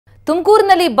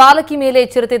ತುಮಕೂರಿನಲ್ಲಿ ಬಾಲಕಿ ಮೇಲೆ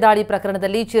ಚಿರತೆ ದಾಳಿ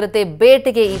ಪ್ರಕರಣದಲ್ಲಿ ಚಿರತೆ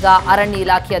ಬೇಟೆಗೆ ಈಗ ಅರಣ್ಯ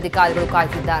ಇಲಾಖೆ ಅಧಿಕಾರಿಗಳು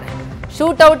ಕಾಯ್ತಿದ್ದಾರೆ.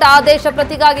 ಶೂಟೌಟ್ ಆದೇಶ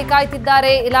ಪ್ರತಿಗಾಗಿ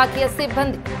ಕಾಯ್ತಿದ್ದಾರೆ ಇಲಾಖೆಯ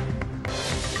ಸಿಬ್ಬಂದಿ.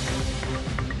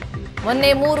 ಮೊನ್ನೆ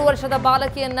 3 ವರ್ಷದ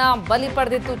ಬಾಲಕಿಯನ್ನ ಬಲಿ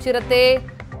ಪಡೆದಿತ್ತು ಚಿರತೆ.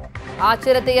 ಆ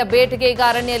ಚಿರತೆಯ ಬೇಟೆಗೆ ಈಗ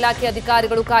ಅರಣ್ಯ ಇಲಾಖೆ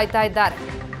ಅಧಿಕಾರಿಗಳು ಕಾಯ್ತಾ ಇದ್ದಾರೆ.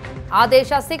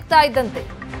 ಆದೇಶ ಸಿಗ್ತಾ ಇದ್ದಂತೆ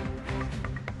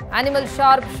ಅನಿಮಲ್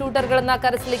ಶಾರ್ಪ್ ಶೂಟರ್ಗಳನ್ನ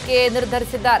ಕರೆಸಲಿಕ್ಕೆ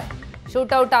ನಿರ್ಧರಿಸಿದ್ದಾರೆ.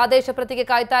 ಶೂಟೌಟ್ ಆದೇಶ ಪ್ರತಿಗೆ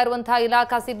ಕಾಯ್ತಾ ಇರುವಂತಹ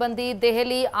ಇಲಾಖಾ ಸಿಬ್ಬಂದಿ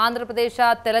ದೆಹಲಿ, ಆಂಧ್ರಪ್ರದೇಶ,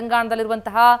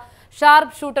 ತೆಲಂಗಾಣದಲ್ಲಿರುವಂತಹ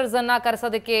ಶಾರ್ಪ್ ಶೂಟರ್ಸ್ ಅನ್ನ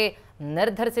ಕರೆಸೋದಕ್ಕೆ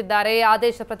ನಿರ್ಧರಿಸಿದ್ದಾರೆ.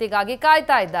 ಆದೇಶ ಪ್ರತಿಗಾಗಿ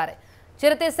ಕಾಯ್ತಾ ಇದ್ದಾರೆ.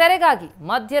 ಚಿರತೆ ಸೆರೆಗಾಗಿ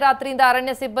ಮಧ್ಯರಾತ್ರಿಯಿಂದ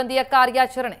ಅರಣ್ಯ ಸಿಬ್ಬಂದಿಯ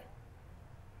ಕಾರ್ಯಾಚರಣೆ.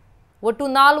 ಒಟ್ಟು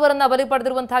 4ರನ್ನ ಬಲಿ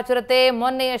ಪಡೆದಿರುವಂತಹ ಚಿರತೆ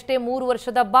ಮೊನ್ನೆಯಷ್ಟೇ 3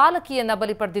 ವರ್ಷದ ಬಾಲಕಿಯನ್ನ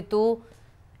ಬಲಿ ಪಡೆದಿತ್ತು.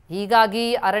 ಹೀಗಾಗಿ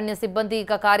ಅರಣ್ಯ ಸಿಬ್ಬಂದಿ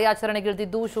ಈಗ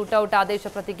ಕಾರ್ಯಾಚರಣೆಗಿಳಿದಿದ್ದು ಶೂಟೌಟ್ ಆದೇಶ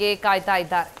ಪ್ರತಿಗೆ ಕಾಯ್ತಾ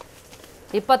ಇದ್ದಾರೆ.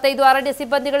 25 ಅರಣ್ಯ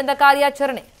ಸಿಬ್ಬಂದಿಗಳಿಂದ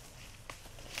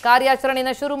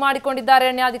ಕಾರ್ಯಾಚರಣೆಯನ್ನು ಶುರು ಮಾಡಿಕೊಂಡಿದ್ದಾರೆ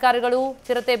ಅರಣ್ಯಾಧಿಕಾರಿಗಳು.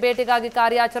 ಚಿರತೆ ಬೇಟೆಗಾಗಿ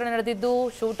ಕಾರ್ಯಾಚರಣೆ ನಡೆದಿದ್ದು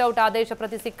ಶೂಟೌಟ್ ಆದೇಶ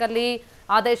ಪ್ರತಿ ಸಿಕ್ಕಲ್ಲಿ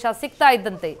ಆದೇಶ ಸಿಗ್ತಾ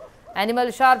ಇದ್ದಂತೆ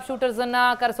ಅನಿಮಲ್ ಶಾರ್ಪ್ ಶೂಟರ್ಸ್ ಅನ್ನ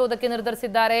ಕರೆಸೋದಕ್ಕೆ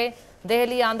ನಿರ್ಧರಿಸಿದ್ದಾರೆ.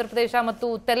 ದೆಹಲಿ, ಆಂಧ್ರಪ್ರದೇಶ ಮತ್ತು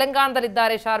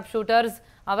ತೆಲಂಗಾಣದಲ್ಲಿದ್ದಾರೆ ಶಾರ್ಪ್ ಶೂಟರ್ಸ್.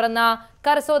 ಅವರನ್ನ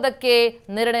ಕರೆಸೋದಕ್ಕೆ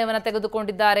ನಿರ್ಣಯವನ್ನು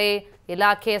ತೆಗೆದುಕೊಂಡಿದ್ದಾರೆ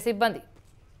ಇಲಾಖೆಯ ಸಿಬ್ಬಂದಿ.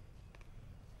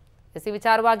 ಈ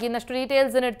ವಿಚಾರವಾಗಿ ಇನ್ನಷ್ಟು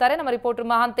ಡೀಟೇಲ್ಸ್ ನೀಡ್ತಾರೆ ನಮ್ಮ ರಿಪೋರ್ಟರ್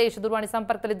ಮಹಾಂತೇಶ್ ದೂರವಾಣಿ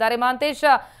ಸಂಪರ್ಕದಲ್ಲಿದ್ದಾರೆ. ಮಹಾಂತೇಶ್,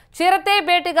 ಚಿರತೆ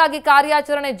ಬೇಟೆಗಾಗಿ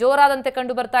ಕಾರ್ಯಾಚರಣೆ ಜೋರಾದಂತೆ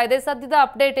ಕಂಡು ಬರ್ತಾ ಇದೆ. ಸದ್ಯದ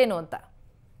ಅಪ್ಡೇಟ್ ಏನು ಅಂತ?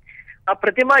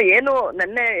 ಪ್ರತಿಮಾ,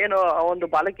 ನೆನ್ನೆ ಒಂದು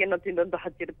ಬಾಲಕಿಯನ್ನು ತಿಂದಂತಹ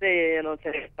ಚಿರತೆ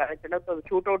ಕಾರ್ಯಾಚರಣೆ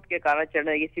ಶೂಟೌಟ್ಗೆ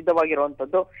ಕಾರ್ಯಾಚರಣೆಗೆ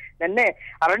ಸಿದ್ಧವಾಗಿರುವಂತದ್ದು. ನೆನ್ನೆ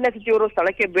ಅರಣ್ಯ ಸಚಿವರು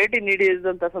ಸ್ಥಳಕ್ಕೆ ಭೇಟಿ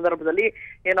ನೀಡಿದಂತ ಸಂದರ್ಭದಲ್ಲಿ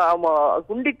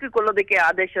ಗುಂಡಿಕ್ಕಿಕೊಳ್ಳೋದಕ್ಕೆ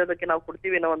ಆದೇಶಕ್ಕೆ ನಾವು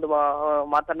ಕೊಡ್ತೀವಿ ಅನ್ನೋ ಒಂದು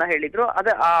ಮಾತನ್ನ ಹೇಳಿದ್ರು.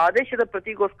 ಆ ಆದೇಶದ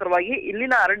ಪ್ರತಿಗೋಸ್ಕರವಾಗಿ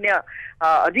ಇಲ್ಲಿನ ಅರಣ್ಯ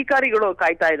ಅಧಿಕಾರಿಗಳು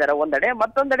ಕಾಯ್ತಾ ಇದ್ದಾರೆ ಒಂದೆಡೆ.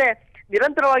 ಮತ್ತೊಂದೆಡೆ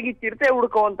ನಿರಂತರವಾಗಿ ಚಿರತೆ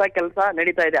ಹುಡುಕುವಂತ ಕೆಲಸ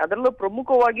ನಡೀತಾ ಇದೆ. ಅದರಲ್ಲೂ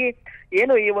ಪ್ರಮುಖವಾಗಿ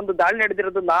ಈ ಒಂದು ದಾಳಿ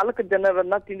ನಡೆದಿರೋದು 4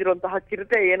 ಜನರನ್ನ ತಿಂದಿರುವಂತಹ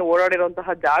ಚಿರತೆ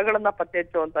ಓಡಾಡಿರುವಂತಹ ಜಾಗಗಳನ್ನ ಪತ್ತೆ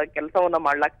ಹಚ್ಚುವಂತಹ ಕೆಲಸವನ್ನ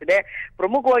ಮಾಡ್ಲಾಗ್ತಿದೆ.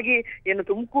 ಪ್ರಮುಖವಾಗಿ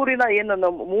ತುಮಕೂರಿನ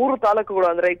 3 ತಾಲೂಕುಗಳು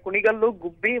ಅಂದ್ರೆ ಕುಣಿಗಲ್ಲು,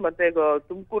 ಗುಬ್ಬಿ ಮತ್ತೆ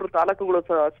ತುಮಕೂರು ತಾಲೂಕುಗಳು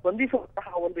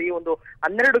ಸ್ಪಂದಿಸುವಂತಹ ಈ ಒಂದು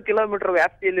 12 ಕಿಲೋಮೀಟರ್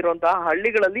ವ್ಯಾಪ್ತಿಯಲ್ಲಿರುವಂತಹ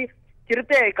ಹಳ್ಳಿಗಳಲ್ಲಿ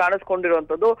ಚಿರತೆ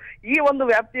ಕಾಣಿಸ್ಕೊಂಡಿರುವಂತದ್ದು. ಈ ಒಂದು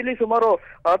ವ್ಯಾಪ್ತಿಯಲ್ಲಿ ಸುಮಾರು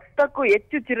 10ಕ್ಕೂ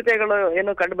ಹೆಚ್ಚು ಚಿರತೆಗಳು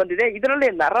ಕಂಡು ಬಂದಿದೆ. ಇದರಲ್ಲಿ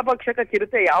ನರಭಕ್ಷಕ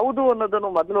ಚಿರತೆ ಯಾವುದು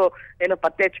ಅನ್ನೋದನ್ನು ಮೊದಲು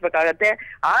ಪತ್ತೆ ಹಚ್ಚಬೇಕಾಗತ್ತೆ.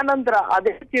 ಆ ನಂತರ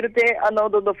ಅದೇ ಚಿರತೆ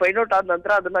ಅನ್ನೋದೊಂದು ಫೈಂಡ್ ಔಟ್ ಆದ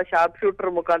ನಂತರ ಅದನ್ನ ಶಾರ್ಪ್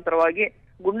ಶೂಟರ್ ಮುಖಾಂತರವಾಗಿ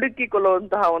ಗುಂಡಿಕ್ಕಿ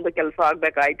ಕೊಲ್ಲುವಂತಹ ಒಂದು ಕೆಲಸ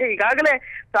ಆಗ್ಬೇಕಾಯ್ತೆ. ಈಗಾಗಲೇ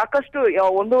ಸಾಕಷ್ಟು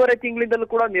 1.5 ತಿಂಗಳಿಂದಲೂ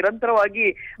ಕೂಡ ನಿರಂತರವಾಗಿ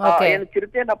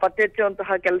ಚಿರತೆಯನ್ನ ಪತ್ತೆ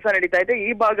ಹಚ್ಚುವಂತಹ ಕೆಲಸ ನಡೀತಾ ಇದೆ.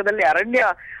 ಈ ಭಾಗದಲ್ಲಿ ಅರಣ್ಯ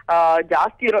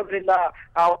ಜಾಸ್ತಿ ಇರೋದ್ರಿಂದ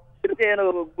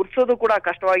ಚಿರತೆಯನ್ನು ಗುರ್ಸೋದು ಕೂಡ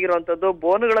ಕಷ್ಟವಾಗಿರುವಂತದ್ದು.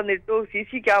 ಬೋನ್ಗಳನ್ನಿಟ್ಟು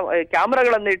ಸಿಸಿ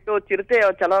ಕ್ಯಾಮೆರಾಗಳನ್ನಿಟ್ಟು ಚಿರತೆಯ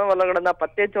ಚಲನವಲನಗಳನ್ನ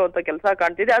ಪತ್ತೆ ಹಚ್ಚುವಂತ ಕೆಲಸ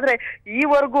ಕಾಣ್ತಿದೆ. ಆದ್ರೆ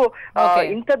ಈವರೆಗೂ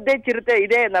ಇಂಥದ್ದೇ ಚಿರತೆ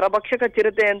ಇದೆ, ನರಭಕ್ಷಕ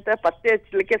ಚಿರತೆ ಅಂತ ಪತ್ತೆ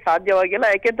ಹಚ್ಚಲಿಕ್ಕೆ ಸಾಧ್ಯವಾಗಿಲ್ಲ.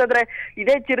 ಯಾಕೆಂತಂದ್ರೆ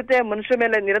ಇದೇ ಚಿರತೆ ಮನುಷ್ಯ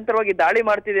ಮೇಲೆ ನಿರಂತರವಾಗಿ ದಾಳಿ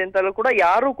ಮಾಡ್ತಿದೆ ಅಂತಲೂ ಕೂಡ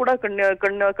ಯಾರು ಕೂಡ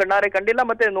ಕಣ್ಣಾರೆ ಕಂಡಿಲ್ಲ.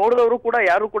 ಮತ್ತೆ ನೋಡಿದವರು ಕೂಡ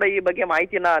ಯಾರು ಕೂಡ ಈ ಬಗ್ಗೆ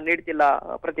ಮಾಹಿತಿಯನ್ನ ನೀಡ್ತಿಲ್ಲ.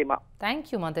 ಪ್ರತಿಮಾ,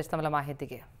 ಥ್ಯಾಂಕ್ ಯು ಮಹಂತೇಶ್ ತಮ್ಮ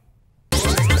ಮಾಹಿತಿಗೆ.